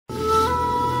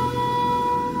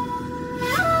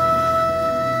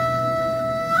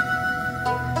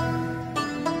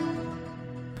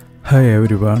Hi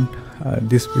everyone,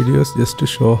 this video is just to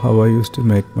show how I used to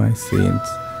make my scenes.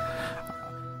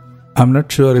 I'm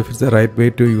not sure if it's the right way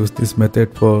to use this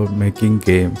method for making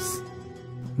games,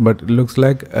 but it looks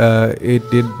like it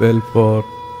did well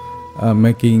for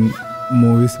making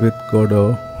movies with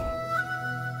Godot,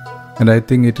 and I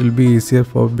think it will be easier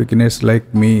for beginners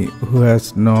like me who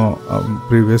has no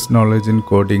previous knowledge in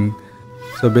coding.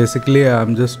 So basically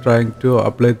I'm just trying to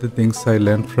apply the things I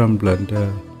learned from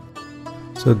Blender.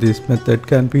 So this method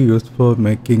can be used for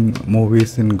making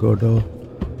movies in Godot.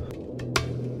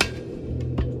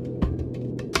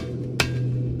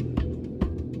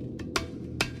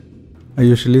 I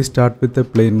usually start with a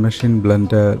plain mesh in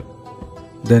Blender,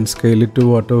 then scale it to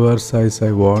whatever size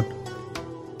I want.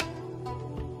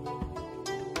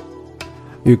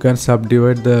 You can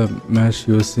subdivide the mesh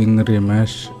using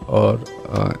remesh or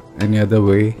any other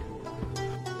way.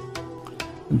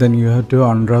 Then you have to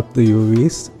unwrap the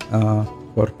UVs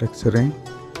for texturing.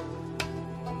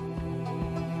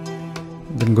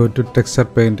 Then go to texture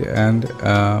paint and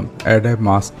add a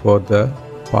mask for the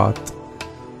path.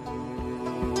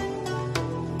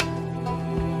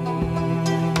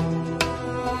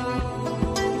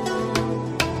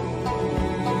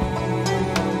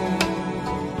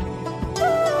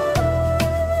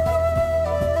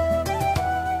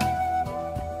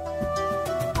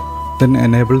 Then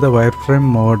enable the wireframe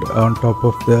mode on top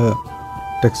of the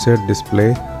textured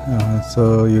display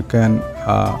so you can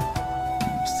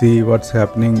see what's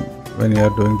happening when you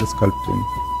are doing the sculpting.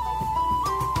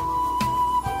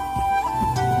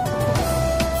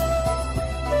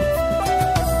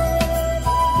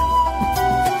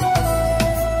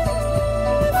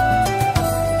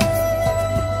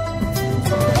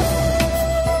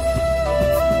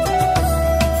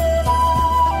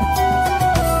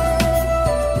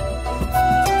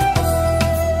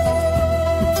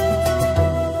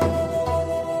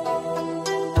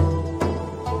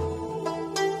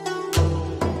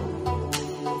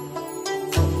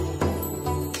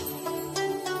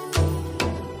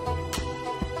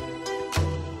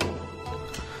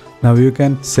 Now you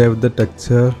can save the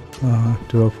texture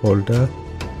to a folder.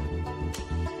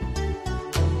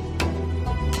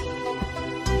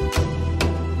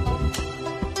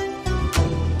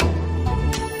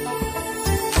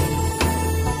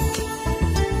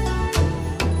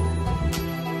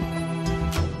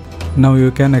 Now you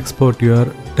can export your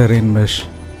terrain mesh.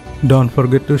 Don't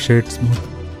forget to shade smooth.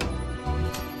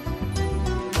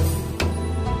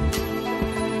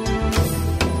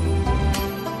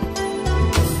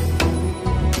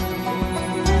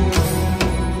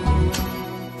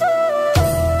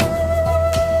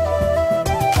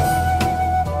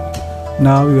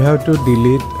 Now you have to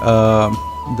delete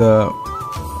the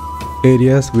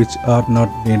areas which are not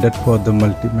needed for the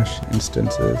multi-mesh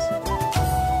instances.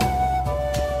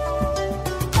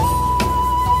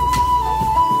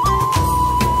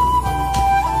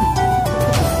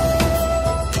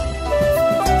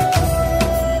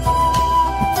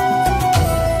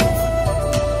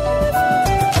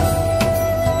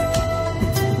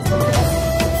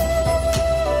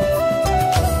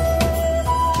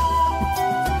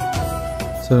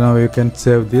 So now you can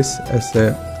save this as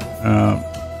a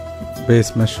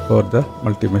base mesh for the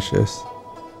multi-meshes.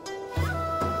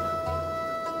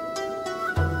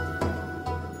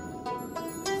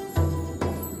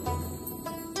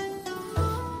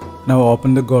 Now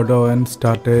open the Godot and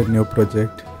start a new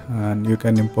project, and you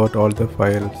can import all the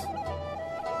files.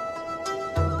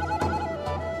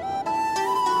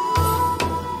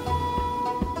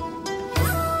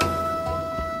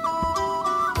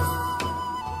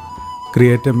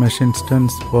 Create a mesh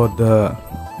instance for the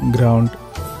ground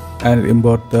and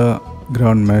import the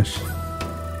ground mesh.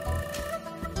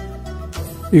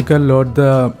 You can load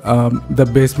the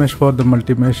base mesh for the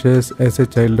multi-meshes as a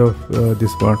child of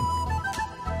this one.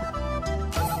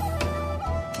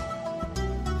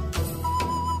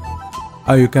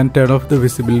 You can turn off the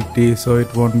visibility so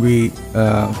it won't be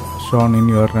shown in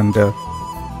your render.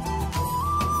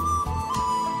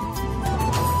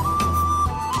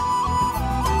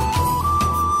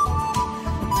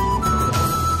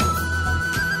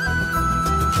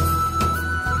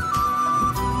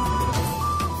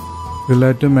 We'll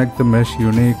have to make the mesh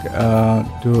unique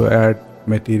to add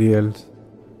materials.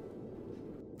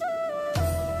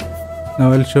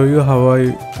 Now I'll show you how I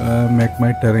make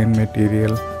my terrain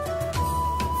material.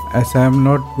 As I am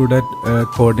not good at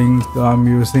coding, so I'm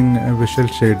using a visual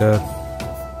shader.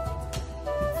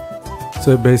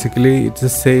 So basically it's the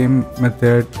same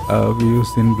method we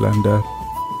use in Blender.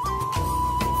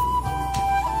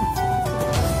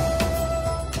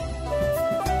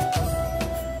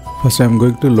 First I'm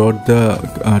going to load the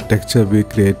texture we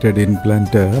created in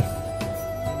Blender.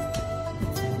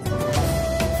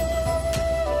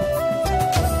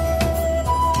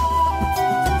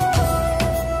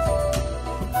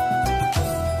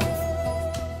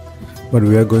 But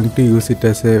we are going to use it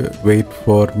as a weight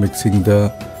for mixing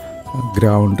the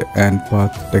ground and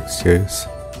path textures.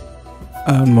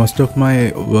 And most of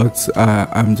my works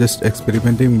I'm just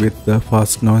experimenting with the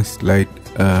fast noise light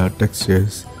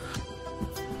textures.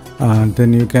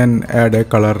 Then you can add a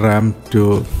color ramp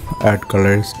to add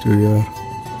colors to your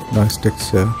noise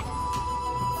texture.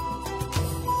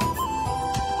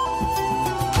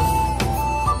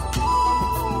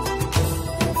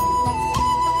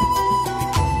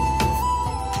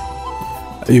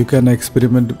 You can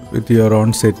experiment with your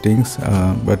own settings,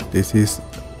 but this is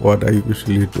what I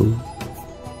usually do.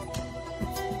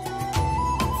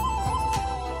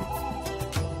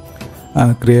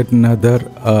 Create another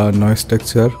noise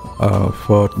texture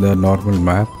for the normal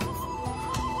map.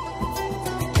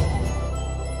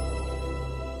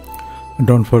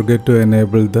 Don't forget to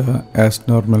enable the as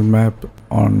normal map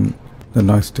on the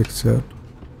noise texture.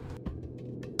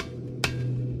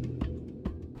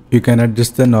 You can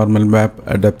adjust the normal map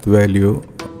depth value.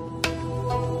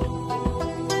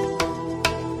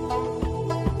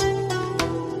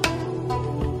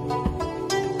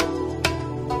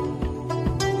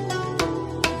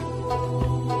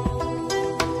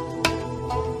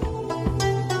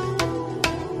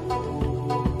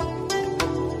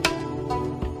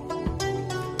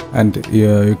 And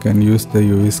you can use the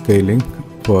UV scaling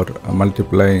for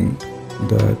multiplying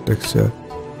the texture.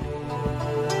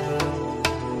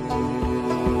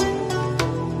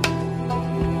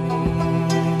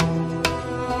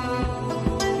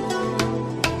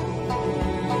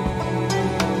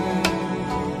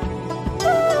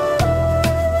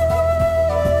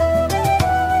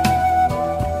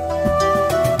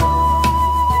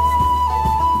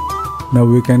 Now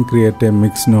we can create a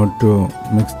mix node to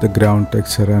mix the ground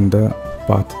texture and the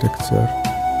path texture.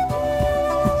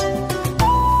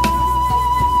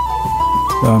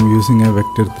 So I'm using a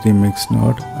vector 3 mix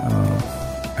node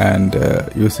and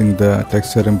using the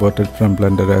texture imported from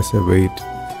Blender as a weight.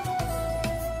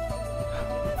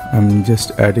 I'm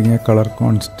just adding a color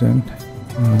constant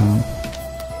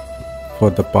for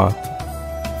the path.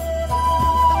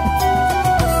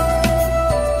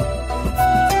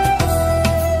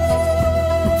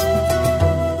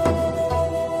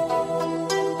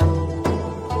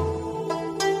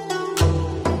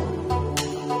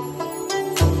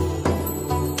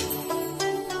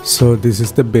 So this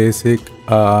is the basic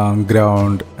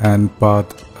ground and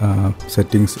path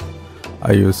settings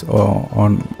I use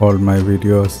on all my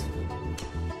videos.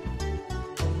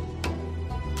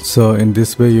 So in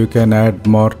this way you can add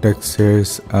more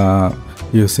textures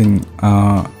using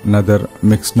another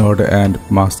mix node and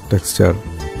mask texture.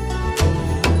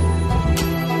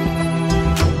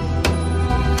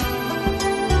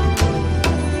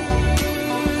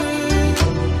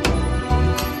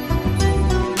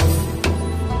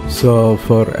 So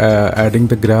for adding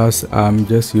the grass, I'm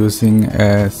just using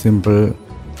a simple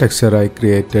texture I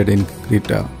created in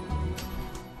Krita.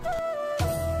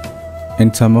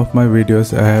 In some of my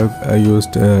videos I have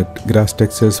used grass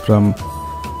textures from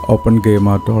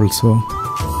OpenGameArt also.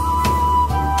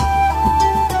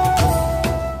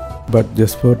 But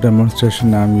just for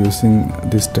demonstration I'm using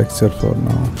this texture for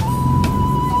now.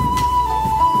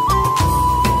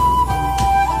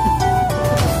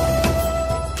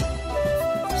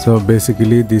 So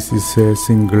basically this is a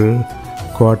single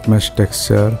quad mesh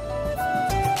texture.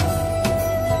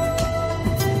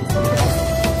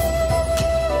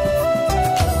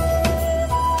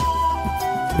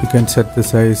 You can set the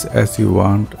size as you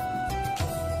want.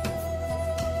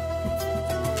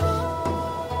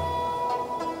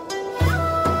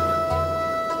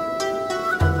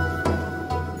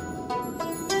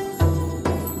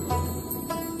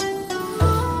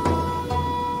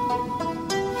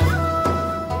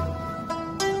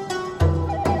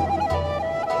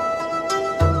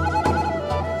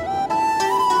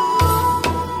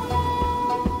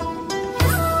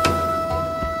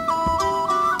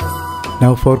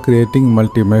 Now for creating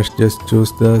multi-mesh, just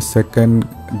choose the second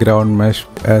ground mesh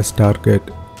as target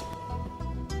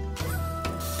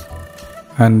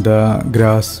and the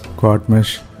grass quad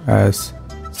mesh as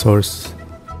source.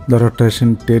 The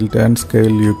rotation, tilt and scale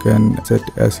you can set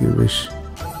as you wish.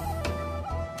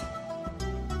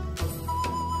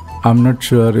 I'm not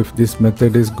sure if this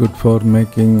method is good for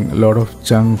making a lot of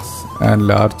chunks and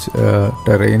large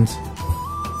terrains,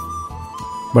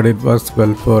 but it works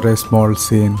well for a small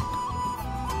scene.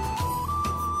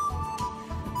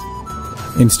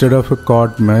 Instead of a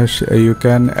chord mesh, you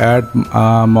can add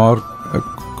more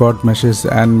chord meshes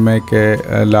and make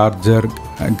a larger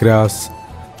grass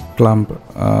clump,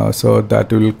 so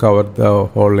that will cover the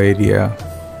whole area.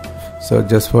 So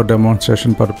just for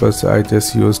demonstration purpose, I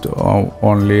just used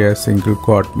only a single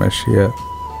chord mesh here.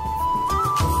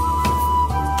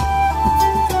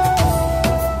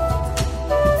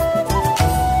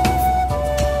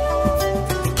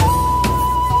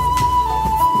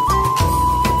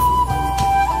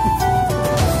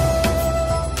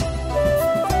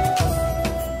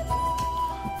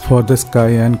 For the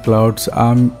sky and clouds,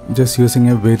 I'm just using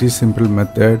a very simple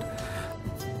method,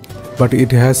 but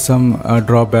it has some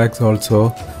drawbacks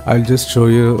also. I'll just show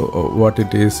you what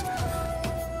it is.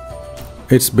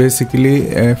 It's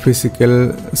basically a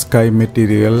physical sky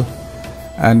material,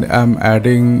 and I'm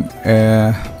adding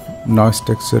a noise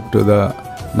texture to the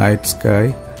night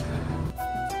sky,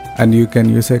 and you can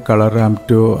use a color ramp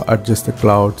to adjust the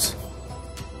clouds.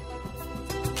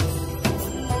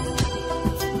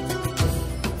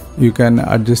 You can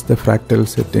adjust the fractal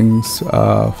settings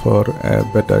for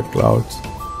better clouds.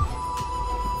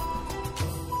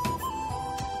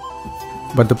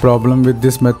 But the problem with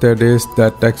this method is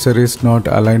that texture is not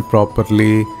aligned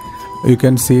properly. You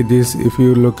can see this if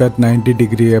you look at 90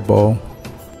 degree above.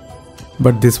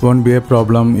 But this won't be a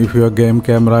problem if your game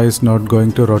camera is not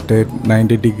going to rotate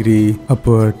 90 degree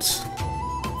upwards.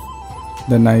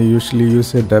 Then I usually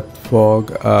use a depth fog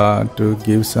to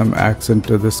give some accent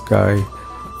to the sky.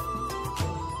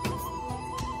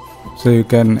 So you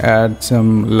can add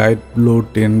some light blue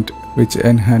tint which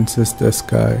enhances the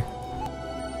sky.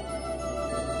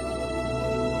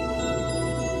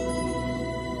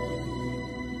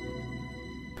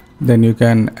 Then you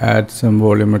can add some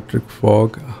volumetric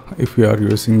fog if you are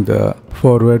using the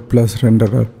forward plus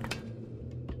renderer.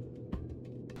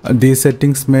 These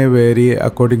settings may vary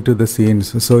according to the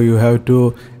scenes, so you have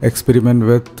to experiment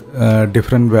with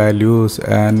different values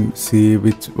and see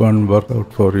which one works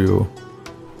out for you.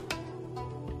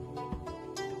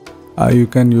 You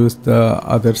can use the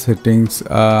other settings.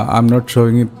 I'm not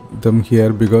showing them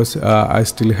here because I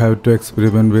still have to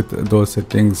experiment with those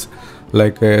settings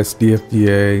like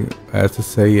SDFGA,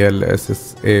 SSIL,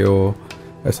 SSAO,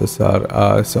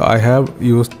 SSR. So I have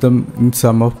used them in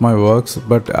some of my works,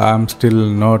 but I'm still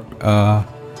not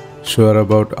sure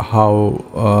about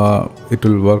how it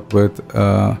will work with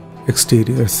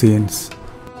exterior scenes.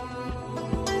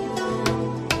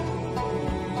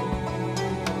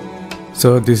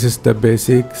 So this is the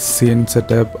basic scene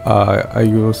setup I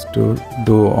used to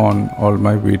do on all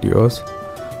my videos.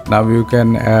 Now you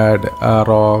can add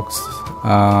rocks,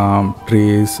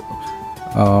 trees,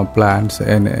 plants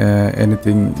and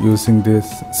anything using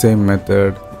this same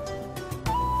method.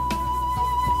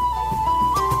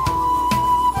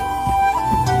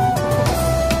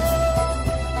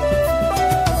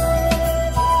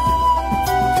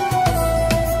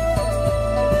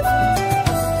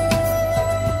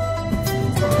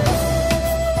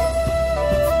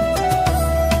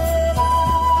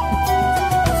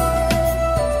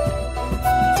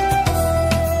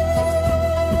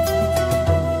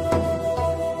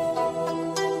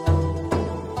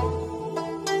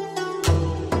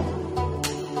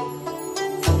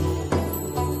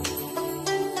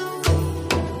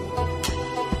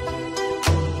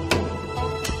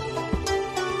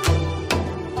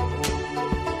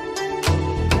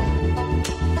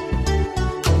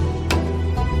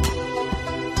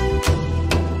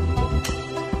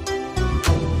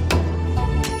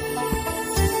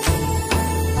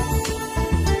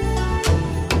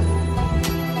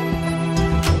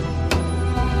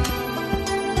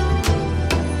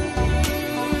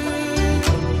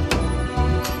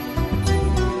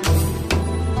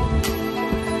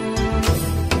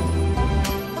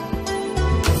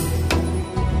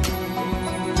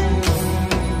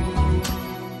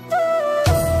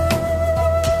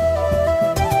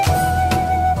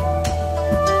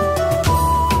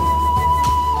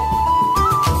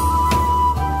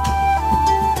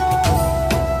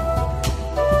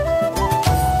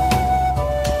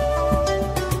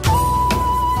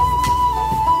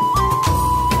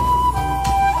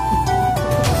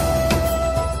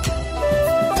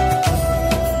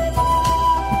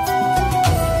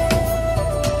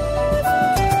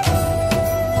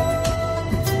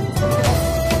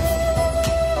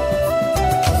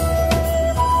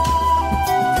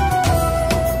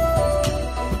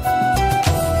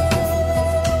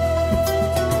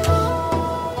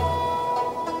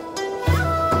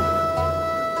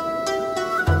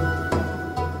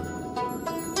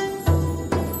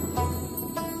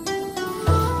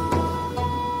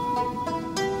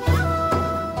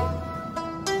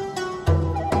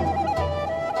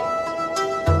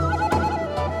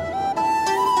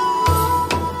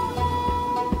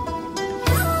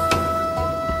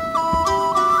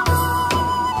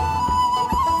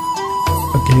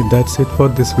 Okay, that's it for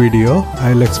this video.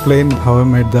 I'll explain how I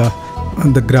made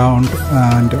the ground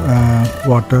and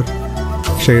water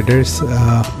shaders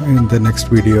in the next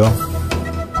video.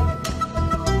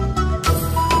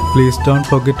 Please don't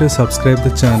forget to subscribe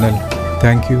the channel.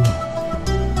 Thank you.